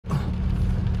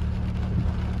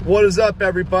What is up,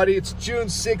 everybody? It's June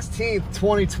 16th,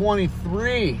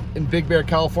 2023 in Big Bear,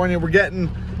 California. We're getting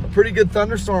a pretty good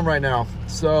thunderstorm right now.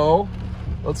 So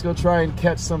let's go try and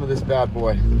catch some of this bad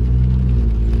boy.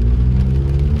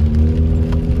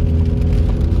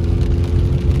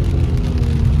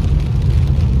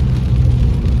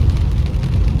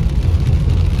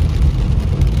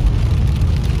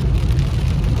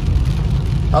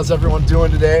 How's everyone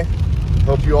doing today?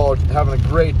 Hope you all are having a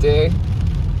great day.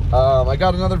 I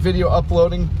got another video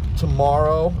uploading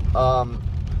tomorrow.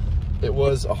 It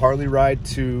was a Harley ride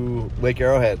to Lake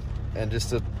Arrowhead and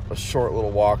just a short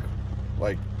little walk,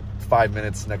 like 5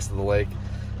 minutes next to the lake.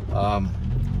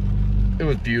 It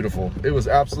was beautiful. It was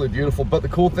absolutely beautiful. But the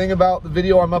cool thing about the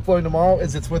video I'm uploading tomorrow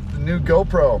is it's with the new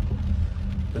GoPro.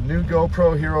 The new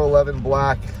GoPro Hero 11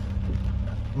 Black.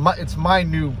 It's my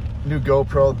new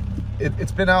GoPro.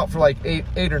 It's been out for like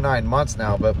eight or 9 months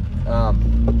now, but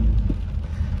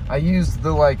I used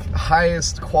the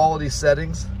highest quality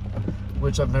settings,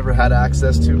 which I've never had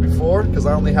access to before because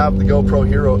I only have the GoPro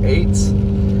Hero 8s,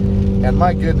 and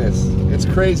my goodness, it's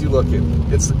crazy looking.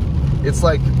 It's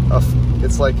like a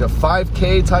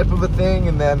 5K type of a thing,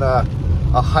 and then a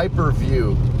hyper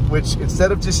view, which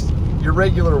instead of just your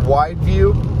regular wide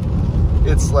view,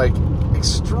 it's like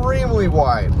extremely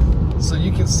wide, so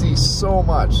you can see so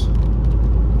much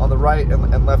on the right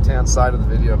and left hand side of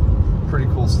the video. Pretty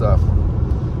cool stuff.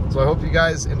 So I hope you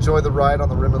guys enjoy the ride on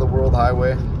the Rim of the World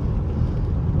Highway.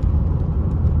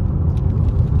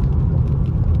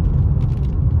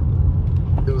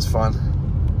 It was fun.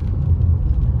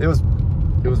 It was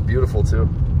beautiful too.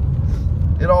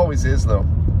 It always is though.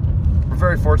 We're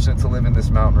very fortunate to live in this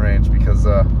mountain range because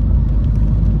I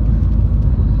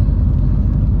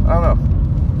don't know.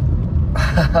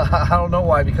 I don't know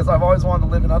why, because I've always wanted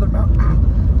to live in other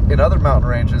mountain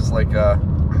ranges like the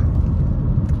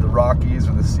Rockies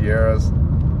or the Sierras.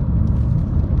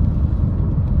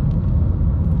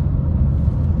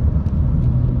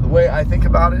 The way I think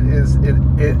about it is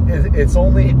it's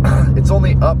only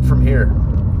up from here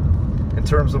in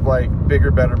terms of like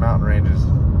bigger, better mountain ranges.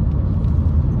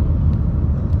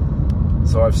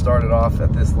 So I've started off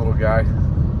at this little guy,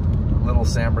 Little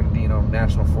San Bernardino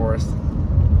National Forest,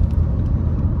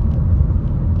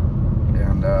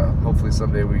 and hopefully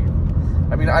someday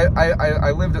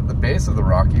I lived at the base of the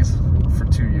Rockies for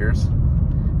 2 years,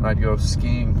 and I'd go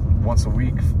skiing once a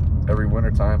week every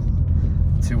winter time.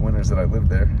 2 winters that I lived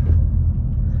there,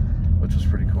 which was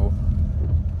pretty cool.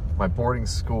 My boarding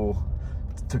school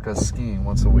took us skiing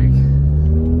once a week.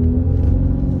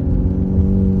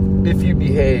 If you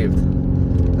behaved,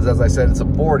 because as I said, it's a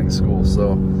boarding school,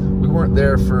 so we weren't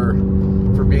there for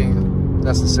being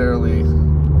necessarily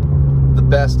the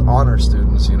best honor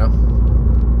students, you know.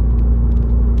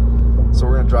 So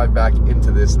we're gonna drive back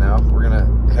into this now. We're gonna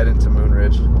head into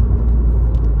Moonridge.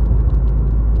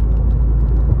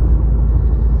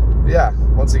 Yeah,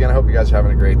 once again, I hope you guys are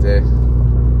having a great day.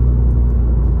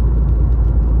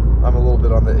 I'm a little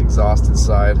bit on the exhausted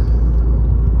side.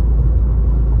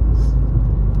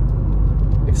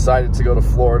 Excited to go to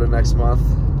Florida next month.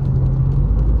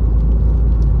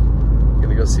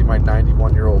 Gonna go see my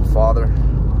 91-year-old father.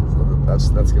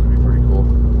 So that's gonna be pretty cool.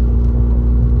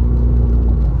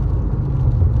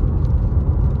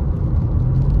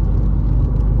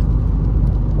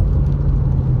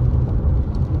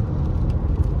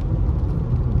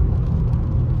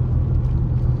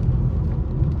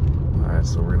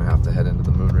 So we're gonna have to head into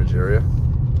the Moonridge area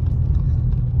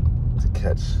to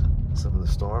catch some of the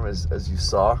storm. As you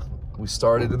saw, we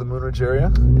started in the Moonridge area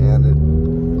and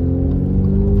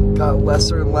it got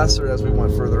lesser and lesser as we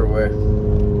went further away.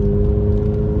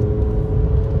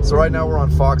 So right now we're on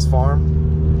Fox Farm.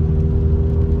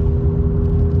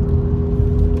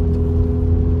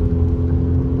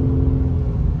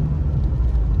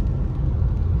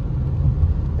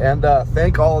 And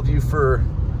thank all of you for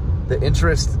the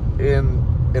interest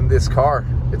in this car.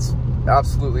 It's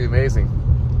absolutely amazing.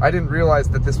 I didn't realize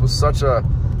that this was such a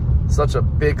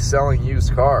big selling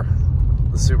used car,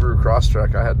 the Subaru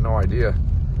Crosstrek. I had no idea.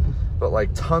 But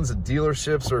like tons of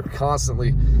dealerships are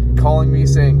constantly calling me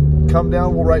saying, come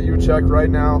down, we'll write you a check right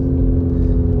now.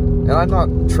 And I'm not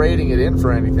trading it in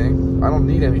for anything. I don't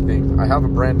need anything. I have a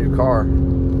brand new car.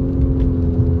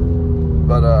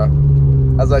 But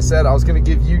as I said, I was gonna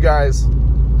give you guys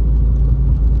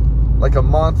like a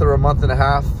month or a month and a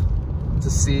half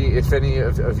to see if any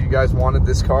of you guys wanted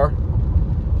this car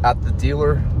at the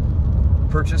dealer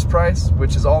purchase price,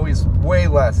 which is always way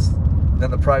less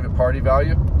than the private party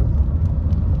value.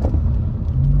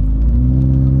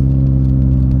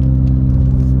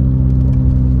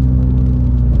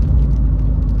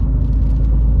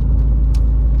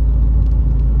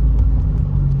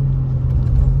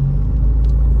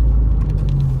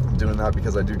 that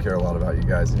because I do care a lot about you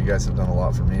guys, and you guys have done a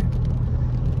lot for me.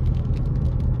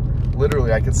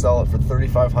 Literally, I could sell it for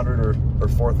 $3,500 or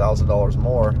 $4,000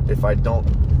 more if I don't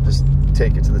just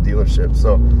take it to the dealership.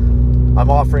 So I'm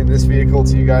offering this vehicle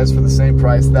to you guys for the same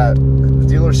price that the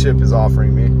dealership is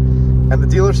offering me. And the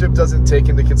dealership doesn't take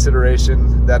into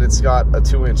consideration that it's got a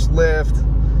 2-inch lift,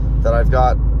 that I've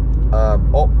got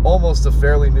almost a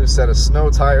fairly new set of snow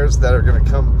tires that are going to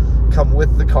come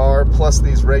with the car, plus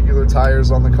these regular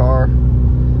tires on the car.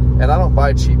 And I don't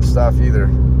buy cheap stuff either.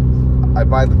 I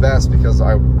buy the best because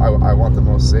I want the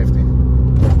most safety.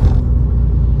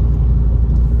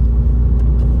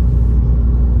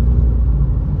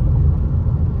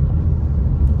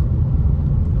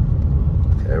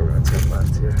 Okay, we're going to turn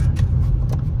left here.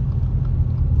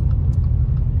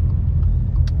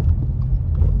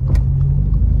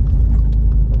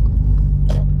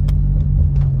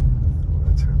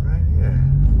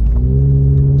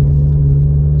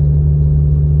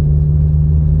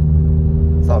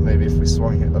 Maybe if we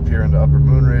swung up here into Upper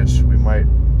Moonridge, we might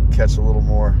catch a little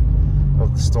more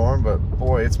of the storm, but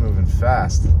boy, it's moving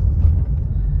fast.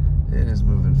 It is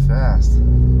moving fast.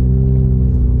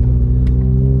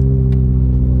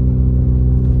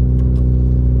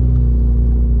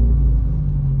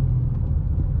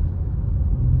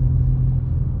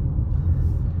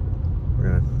 We're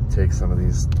gonna take some of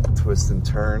these twists and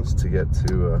turns to get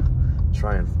to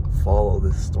try and follow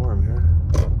this storm here.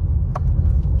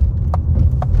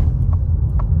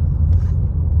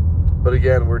 But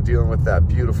again, we're dealing with that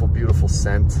beautiful, beautiful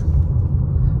scent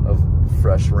of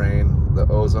fresh rain, the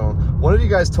ozone. One of you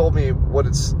guys told me what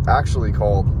it's actually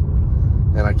called,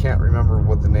 and I can't remember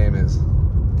what the name is.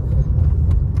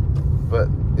 But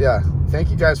yeah,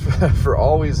 thank you guys for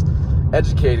always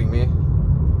educating me,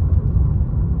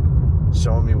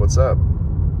 showing me what's up. All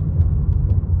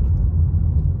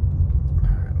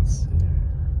right, let's see.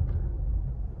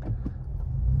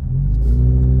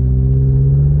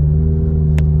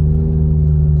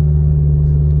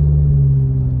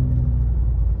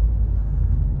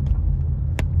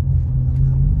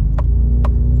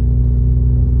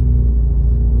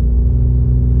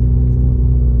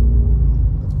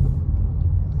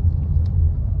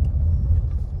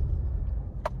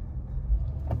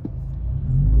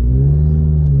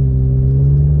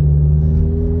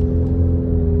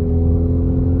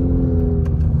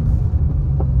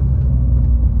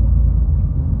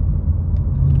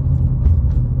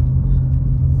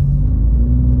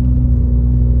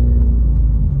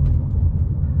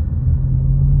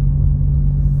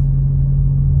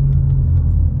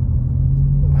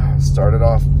 Started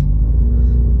off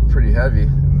pretty heavy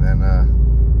and then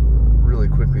really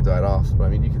quickly died off. But I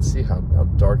mean, you can see how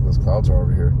dark those clouds are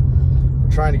over here.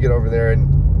 We're trying to get over there,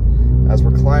 and as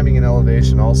we're climbing in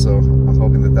elevation also, I'm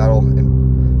hoping that that'll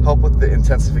help with the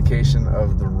intensification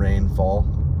of the rainfall.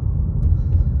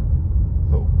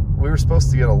 But we were supposed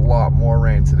to get a lot more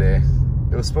rain today.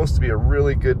 It was supposed to be a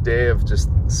really good day of just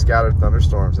scattered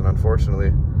thunderstorms, and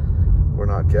unfortunately we're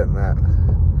not getting that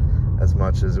as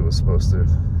much as it was supposed to.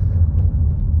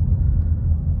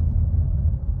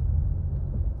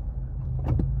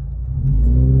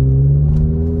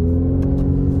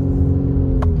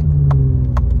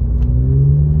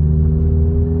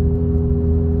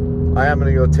 I am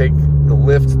going to go take the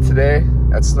lift today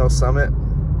at Snow Summit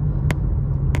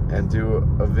and do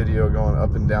a video going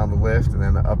up and down the lift and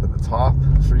then up at the top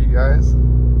for you guys.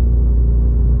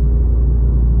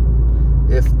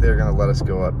 If they're going to let us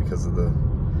go up because of the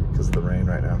rain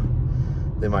right now.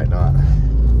 They might not.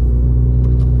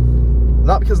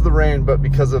 Not because of the rain, but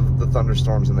because of the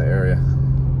thunderstorms in the area.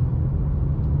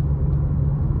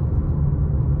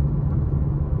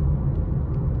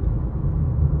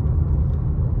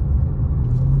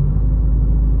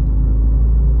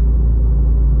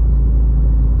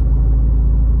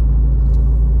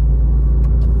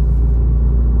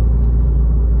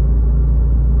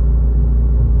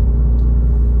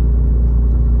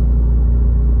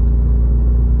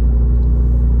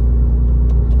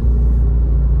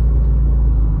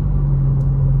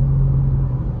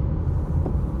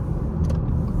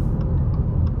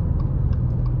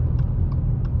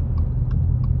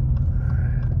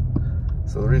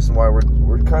 So the reason why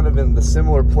we're kind of in the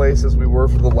similar place as we were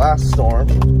for the last storm,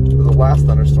 for the last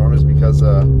thunderstorm, is because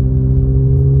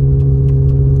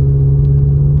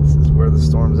this is where the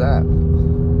storm's at,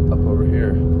 up over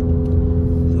here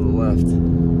to the left.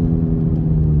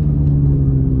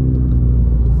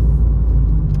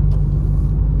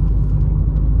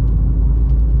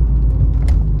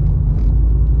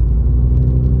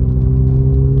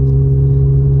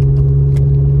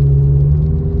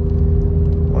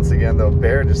 though.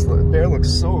 Bear looks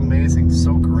so amazing,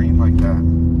 so green like that. I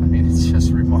mean, it's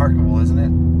just remarkable, isn't it?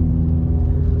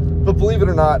 But believe it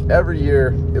or not, every year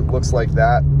it looks like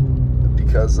that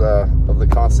because of the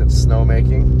constant snow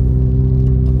making.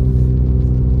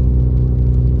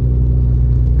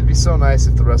 It'd be so nice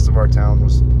if the rest of our town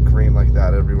was green like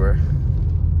that everywhere.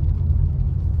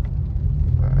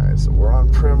 Alright, so we're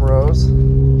on Primrose.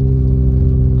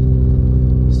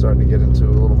 Starting to get into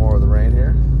a little more of the rain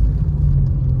here.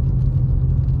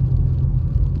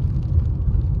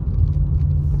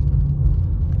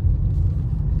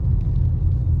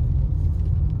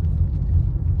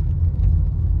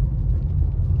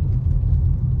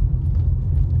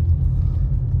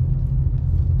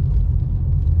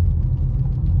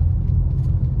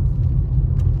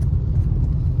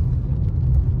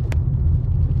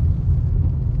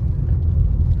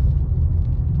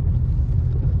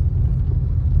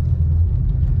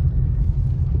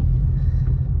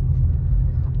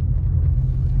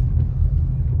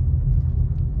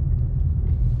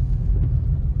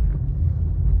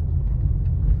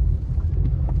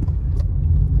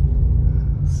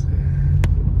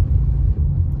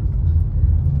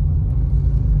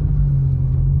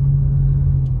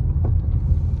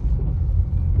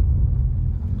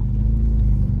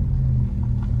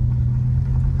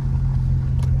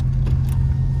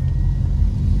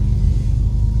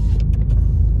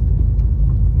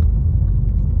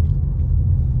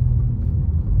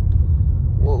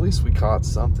 We caught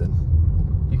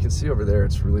something. You can see over there,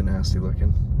 it's really nasty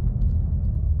looking.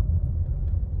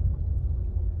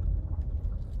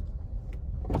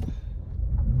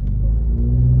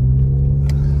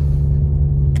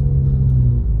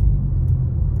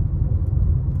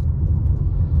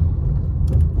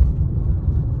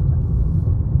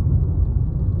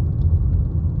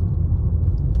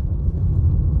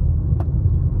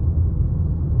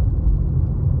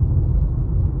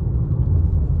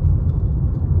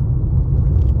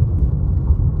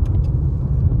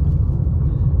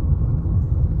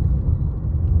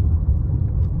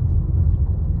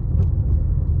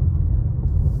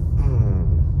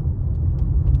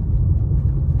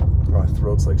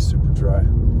 Throat's like super dry.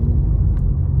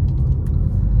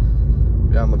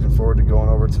 Yeah, I'm looking forward to going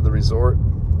over to the resort.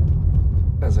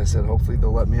 As I said, hopefully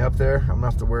they'll let me up there. I'm gonna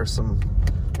have to wear some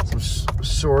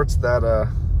shorts that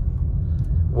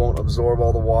won't absorb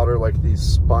all the water like these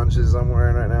sponges I'm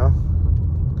wearing right now,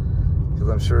 because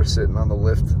I'm sure sitting on the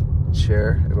lift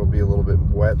chair it'll be a little bit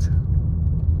wet.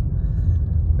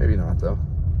 Maybe not though.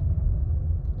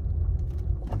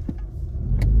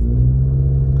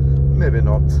 Maybe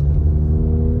not.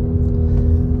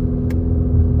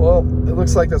 Well, it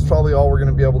looks like that's probably all we're going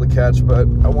to be able to catch, but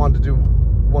I wanted to do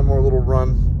one more little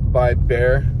run by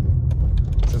Bear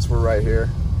since we're right here.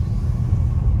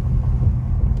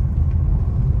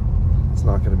 It's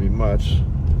not going to be much.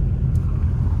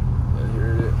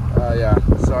 Here it is. Yeah,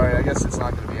 sorry, I guess it's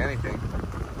not going to be anything.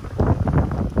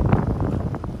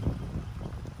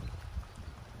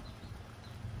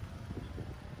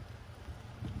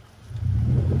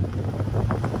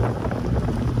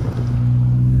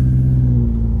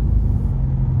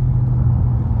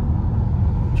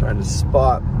 Trying to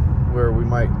spot where we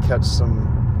might catch some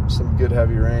good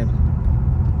heavy rain.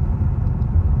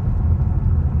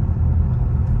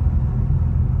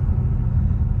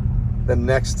 Then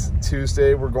next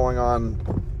Tuesday we're going on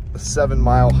a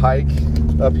 7-mile hike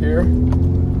up here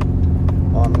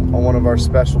on one of our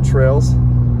special trails.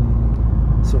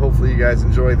 So hopefully you guys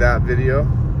enjoy that video.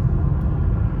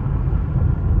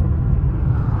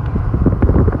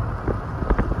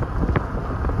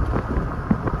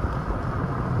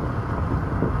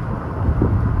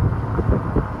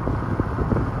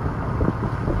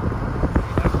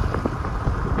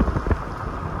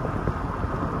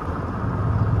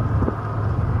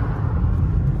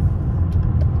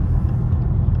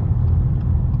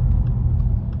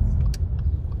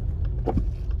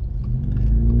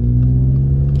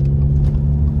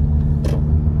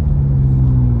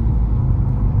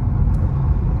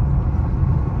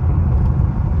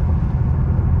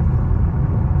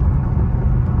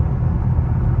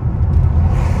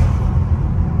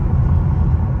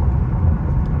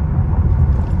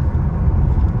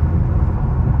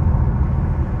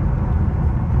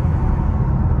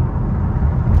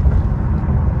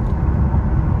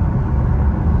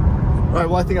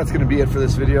 Well, I think that's going to be it for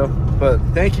this video, but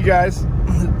thank you guys.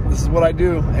 This is what I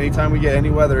do. Anytime we get any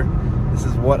weather, this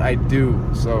is what I do.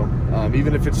 So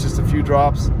even if it's just a few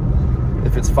drops,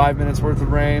 if it's 5 minutes worth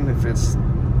of rain, if it's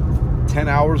 10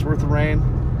 hours worth of rain,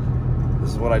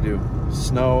 this is what I do.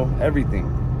 Snow, everything.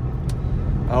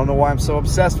 I don't know why I'm so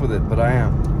obsessed with it, but I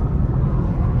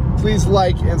am. Please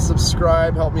like and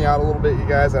subscribe. Help me out a little bit, you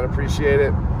guys. I'd appreciate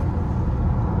it.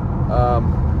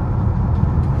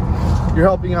 You're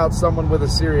helping out someone with a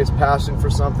serious passion for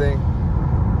something,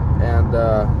 and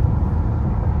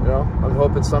you know, I'm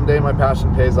hoping someday my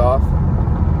passion pays off.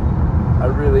 I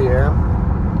really am.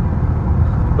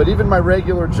 But even my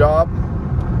regular job,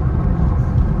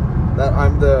 that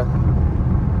I'm the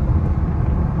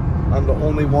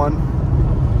only one.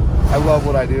 I love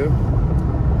what I do.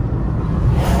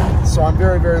 So I'm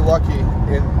very, very lucky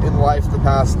in life the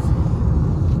past, I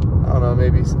don't know,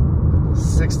 maybe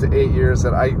 6 to 8 years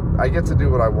that I get to do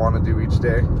what I want to do each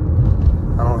day.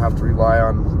 I don't have to rely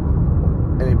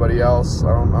on anybody else. I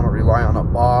don't rely on a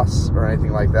boss or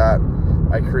anything like that.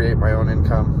 I create my own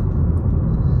income.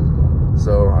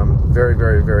 So I'm very,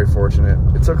 very, very fortunate.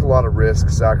 It took a lot of risk,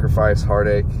 sacrifice,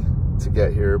 heartache to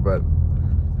get here, but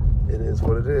it is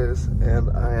what it is, and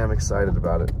I am excited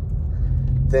about it.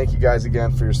 Thank you guys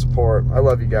again for your support. I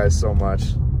love you guys so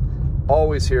much.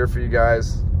 Always here for you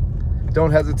guys.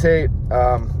 Don't hesitate.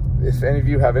 If any of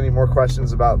you have any more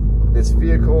questions about this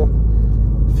vehicle,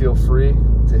 feel free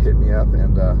to hit me up.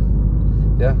 And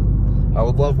yeah, I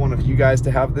would love one of you guys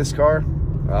to have this car.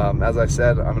 As I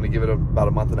said, I'm going to give it about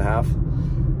a month and a half.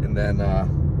 And then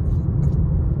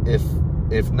if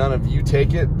none of you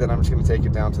take it, then I'm just going to take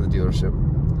it down to the dealership.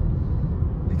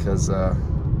 Because,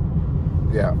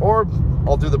 yeah, or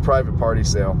I'll do the private party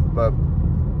sale. But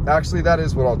actually, that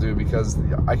is what I'll do, because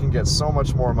I can get so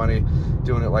much more money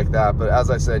doing it like that. But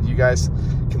as I said, you guys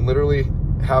can literally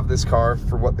have this car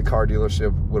for what the car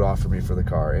dealership would offer me for the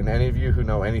car. And any of you who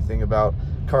know anything about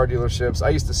car dealerships, I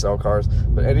used to sell cars,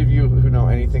 but any of you who know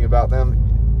anything about them,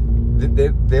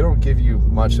 they don't give you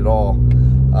much at all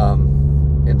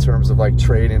in terms of like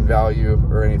trade-in value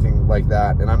or anything like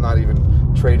that. And I'm not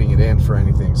even trading it in for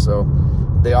anything. So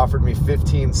they offered me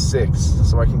 $15,600,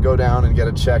 so I can go down and get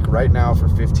a check right now for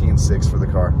 $15,600 for the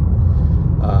car.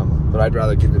 But I'd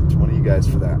rather give it to one of you guys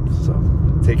for that. So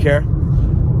take care.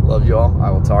 Love you all. I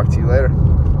will talk to you later.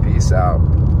 Peace out.